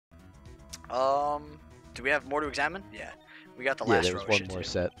Do we have more to examine? Yeah. We got the Yeah, last there row was of one shit more too.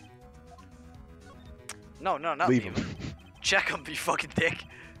 set. No, not Leave leave him. him. Check him, you fucking dick.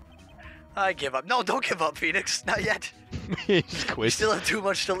 I give up. No, don't give up, Phoenix. Not yet. He just You quits. still have too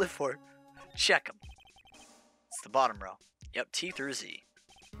much to live for. Check him. It's the bottom row. Yep, T through Z.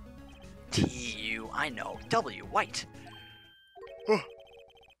 T, U, I know. W, white.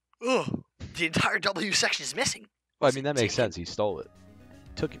 Ugh. The entire W section is missing. Well, I Was mean, it that makes taken? sense. He stole it.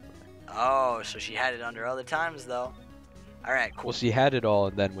 Took it. Oh, so she had it under other times, though. Alright, cool. Well, she had it all,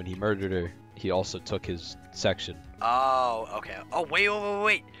 and then when he murdered her, he also took his section. Oh, okay. Oh, wait.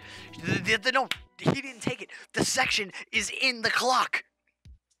 No, he didn't take it. The section is in the clock.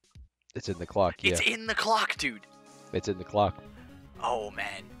 It's in the clock, yeah. It's in the clock, dude. It's in the clock. Oh,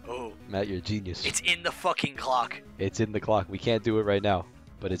 man. Oh. Matt, you're a genius. It's in the fucking clock. It's in the clock. We can't do it right now,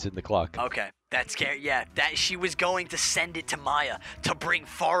 but it's in the clock. Okay. That's scary. Yeah, that she was going to send it to Maya to bring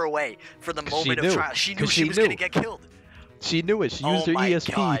far away for the moment of trial. She knew she was going to get killed. She knew it. She used her my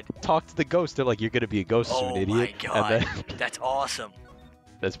ESP, God. talked to the ghost. They're like, you're going to be a ghost soon, idiot. Oh my God. And then, That's awesome.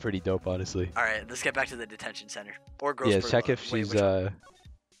 that's pretty dope, honestly. All right, let's get back to the detention center. Or Yeah, Grossberg. check if Wait, she's which one?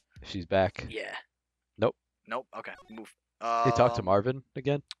 if she's back. Yeah. Nope. Okay, move. They talk to Marvin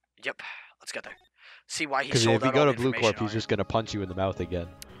again? Yep. Let's get there. See why he Because sold if you out go all to the Blue information Corp, he's on just going to punch you in the mouth again.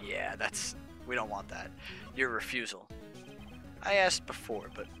 Yeah, we don't want that. Your refusal. I asked before,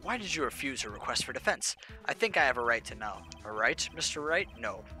 but why did you refuse her request for defense? I think I have a right to know. A right, Mr. Wright?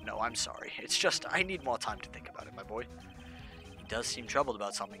 No, I'm sorry. It's just, I need more time to think about it, my boy. He does seem troubled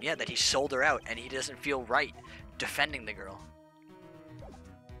about something. Yeah, that he sold her out, and he doesn't feel right defending the girl.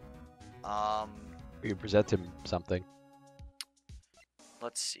 You can present him something.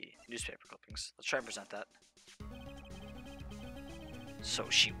 Let's see. Newspaper clippings. Let's try and present that. So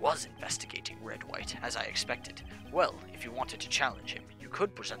she was investigating Red White, as I expected. Well, if you wanted to challenge him, you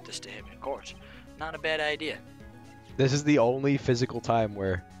could present this to him in court. Not a bad idea. This is the only physical time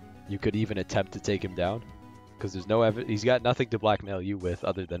where you could even attempt to take him down. Because there's no evidence. He's got nothing to blackmail you with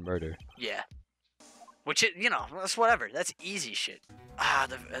other than murder. Yeah. Which, that's whatever. That's easy shit.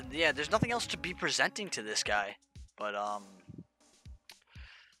 Yeah, there's nothing else to be presenting to this guy. But,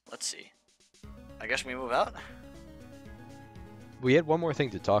 let's see. I guess we move out? We had one more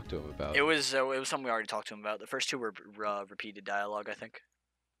thing to talk to him about. It was something we already talked to him about. The first two were repeated dialogue, I think.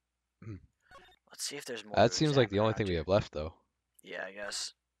 Hmm. Let's see if there's more. That seems like the only thing we have left, though. Yeah, I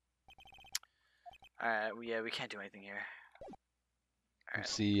guess. Alright, we can't do anything here. Alright.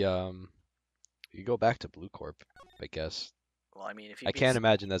 See, you go back to Blue Corp, I guess. Well, I mean, if he I beats... can't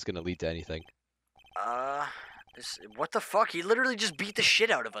imagine that's going to lead to anything. What the fuck? He literally just beat the shit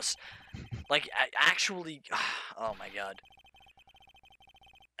out of us. Like, actually... Oh, my God.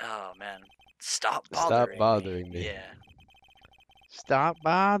 Oh, man. Stop bothering me. Yeah. Stop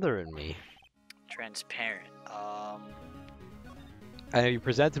bothering me. Transparent. And if you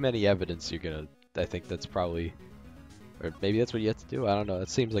present him any evidence, you're going to... I think that's probably... Or maybe that's what you have to do. I don't know. That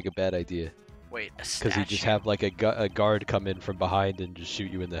seems like a bad idea. Wait, a statue? Because you just have like a guard come in from behind and just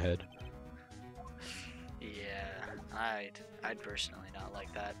shoot you in the head. Yeah, I'd personally not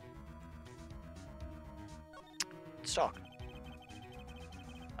like that. Let's talk.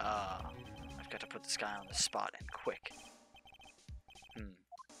 I've got to put this guy on the spot and quick.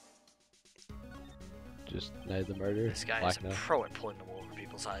 Just denied the murder. This guy is a pro at pulling the wool over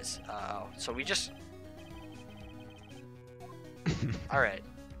people's eyes. So we just... Alright,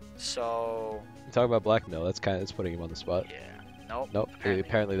 so... You talk about blackmail, that's putting him on the spot. Yeah. Nope,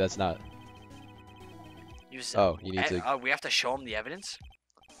 apparently that's not. You need to... we have to show him the evidence?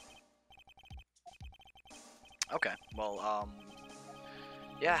 Okay, well,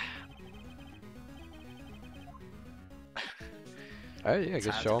 yeah. Alright, yeah, I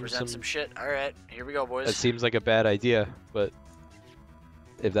guess show him some shit. Alright, here we go, boys. That seems like a bad idea, but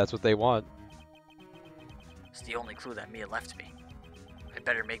if that's what they want. It's the only clue that Mia left me. I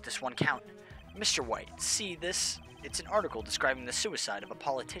better make this one count. Mr. White, see this? It's an article describing the suicide of a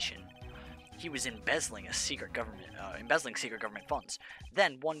politician. He was embezzling secret government funds.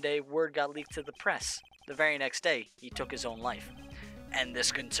 Then one day, word got leaked to the press. The very next day, he took his own life. And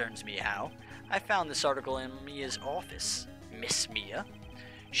this concerns me how? I found this article in Mia's office. Miss Mia.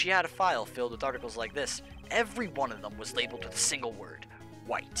 She had a file filled with articles like this. Every one of them was labeled with a single word: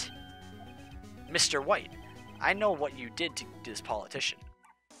 White. Mr. White, I know what you did to this politician.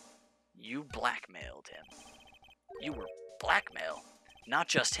 You blackmailed him. You were blackmail. Not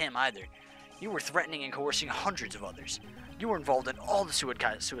just him either. You were threatening and coercing hundreds of others. You were involved in all the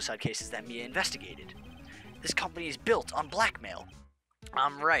suicide cases that Mia investigated. This company is built on blackmail.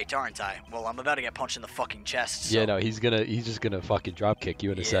 I'm right, aren't I? Well, I'm about to get punched in the fucking chest. So... Yeah, no, he's just gonna fucking drop kick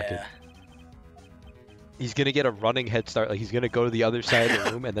you in a second. He's gonna get a running head start. Like he's gonna go to the other side of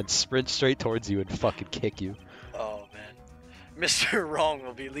the room and then sprint straight towards you and fucking kick you. Oh man, Mr. Wrong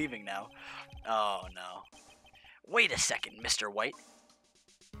will be leaving now. Oh no. Wait a second, Mr. White.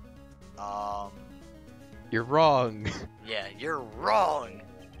 You're wrong. Yeah, you're wrong.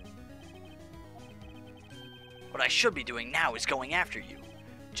 What I should be doing now is going after you.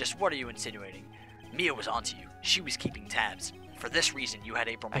 Just what are you insinuating? Mia was onto you. She was keeping tabs. For this reason, you had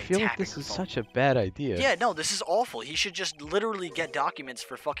April May I feel like tapping this her is phone. such a bad idea. Yeah, no, this is awful. He should just literally get documents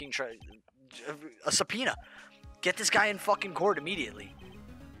for fucking a subpoena. Get this guy in fucking court immediately.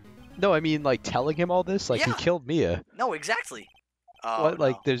 No, I mean like telling him all this. Like he Yeah. killed Mia. No, exactly. Oh, What?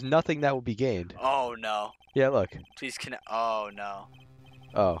 Like no. there's nothing that will be gained. Oh no. Yeah, look. Please connect. Oh no.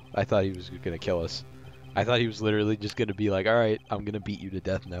 Oh, I thought he was gonna kill us. I thought he was literally just gonna be like, all right, I'm gonna beat you to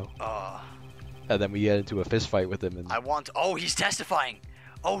death now. And then we get into a fist fight with him. And I want. Oh, he's testifying.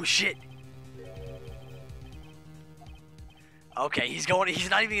 Oh shit. Okay, he's not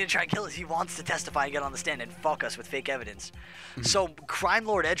even gonna try and kill us. He wants to testify and get on the stand and fuck us with fake evidence. So Crime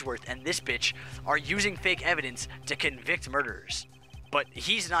Lord Edgeworth and this bitch are using fake evidence to convict murderers. But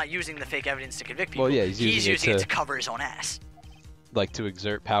he's not using the fake evidence to convict people. Well, yeah, he's using it it to cover his own ass. like to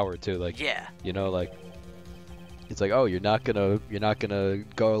exert power too. Like Yeah. you know, like it's like, oh, you're not gonna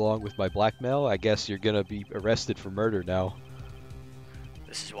go along with my blackmail. I guess you're gonna be arrested for murder now.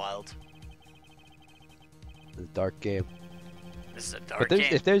 This is wild. The dark game. This is a dark But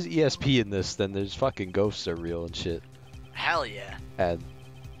game. if there's ESP in this, then there's fucking ghosts are real and shit. Hell yeah.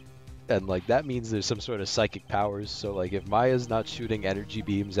 And like that means there's some sort of psychic powers. So like if Maya's not shooting energy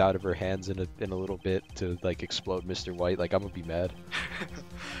beams out of her hands in a little bit to like explode Mr. White, like I'm gonna be mad.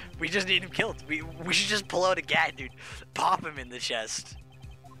 We just need him killed. We should just pull out a gat, dude. Pop him in the chest.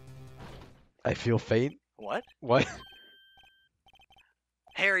 I feel faint. What? What?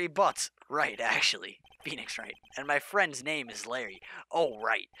 Harry Butts. Right, actually. Phoenix Wright. And my friend's name is Larry. Oh,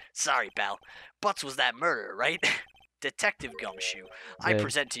 right. Sorry, pal. Butts was that murderer, right? Detective Gumshoe. I Yeah.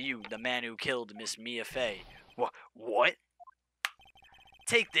 present to you the man who killed Miss Mia Fey. What?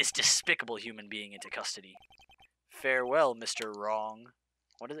 Take this despicable human being into custody. Farewell, Mr. Wrong.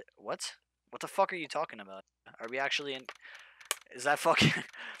 What is it? What? What the fuck are you talking about? Are we actually in... Is that fucking...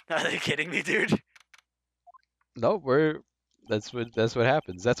 Are they kidding me, dude? No, that's what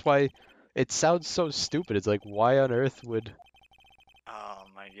happens. That's why it sounds so stupid. It's like, why on earth would... Oh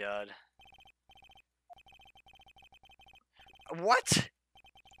my god. What?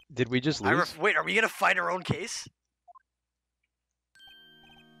 Did we just lose? Wait, are we gonna fight our own case?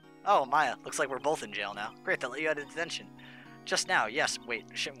 Oh, Maya, looks like we're both in jail now. Great, they let you out of detention. Just now, yes. Wait,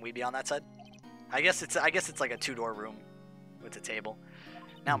 shouldn't we be on that side? I guess it's like a two-door room with a table.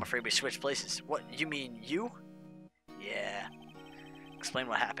 Now I'm afraid we switched places. What, you mean you? Yeah. Explain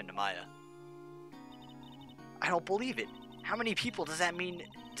what happened to Maya. I don't believe it. How many people does that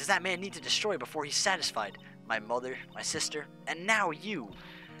man need to destroy before he's satisfied? My mother, my sister, and now you.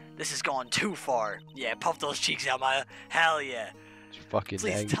 This has gone too far. Yeah, puff those cheeks out, Maya. Hell yeah. Fucking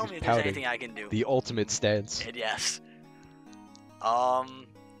Please angry, tell me if there's pouting. anything I can do. The ultimate stance. And yes.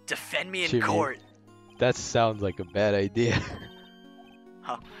 Defend me in Jimmy. court. That sounds like a bad idea.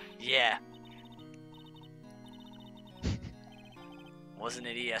 Yeah. Wasn't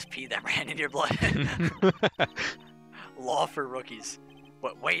it ESP that ran in your blood? Law for rookies.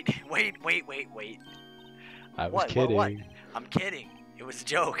 What? Wait. I was What? kidding. What? I'm kidding. It was a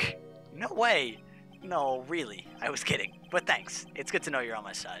joke. No way. No, really. I was kidding. But thanks. It's good to know you're on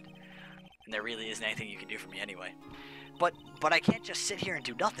my side. And there really isn't anything you can do for me anyway. But I can't just sit here and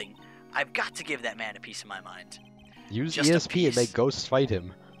do nothing. I've got to give that man a piece of my mind. Use Just a ESP and piece. make ghosts fight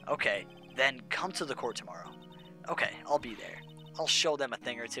him. Okay, then come to the court tomorrow. Okay, I'll be there. I'll show them a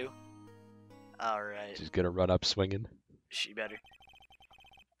thing or two. Alright. She's gonna run up swinging. She better.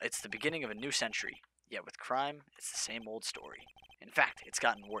 It's the beginning of a new century, yet with crime, it's the same old story. In fact, it's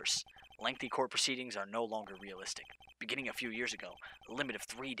gotten worse. Lengthy court proceedings are no longer realistic. Beginning a few years ago, a limit of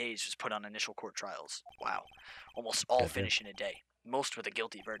 3 days was put on initial court trials. Wow. Almost all Goddamn. finish in a day, most with a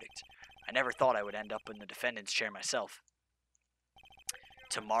guilty verdict. I never thought I would end up in the defendant's chair myself.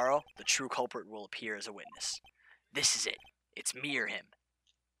 Tomorrow, the true culprit will appear as a witness. This is it. It's me or him.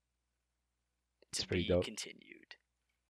 It's To pretty be dope. continued.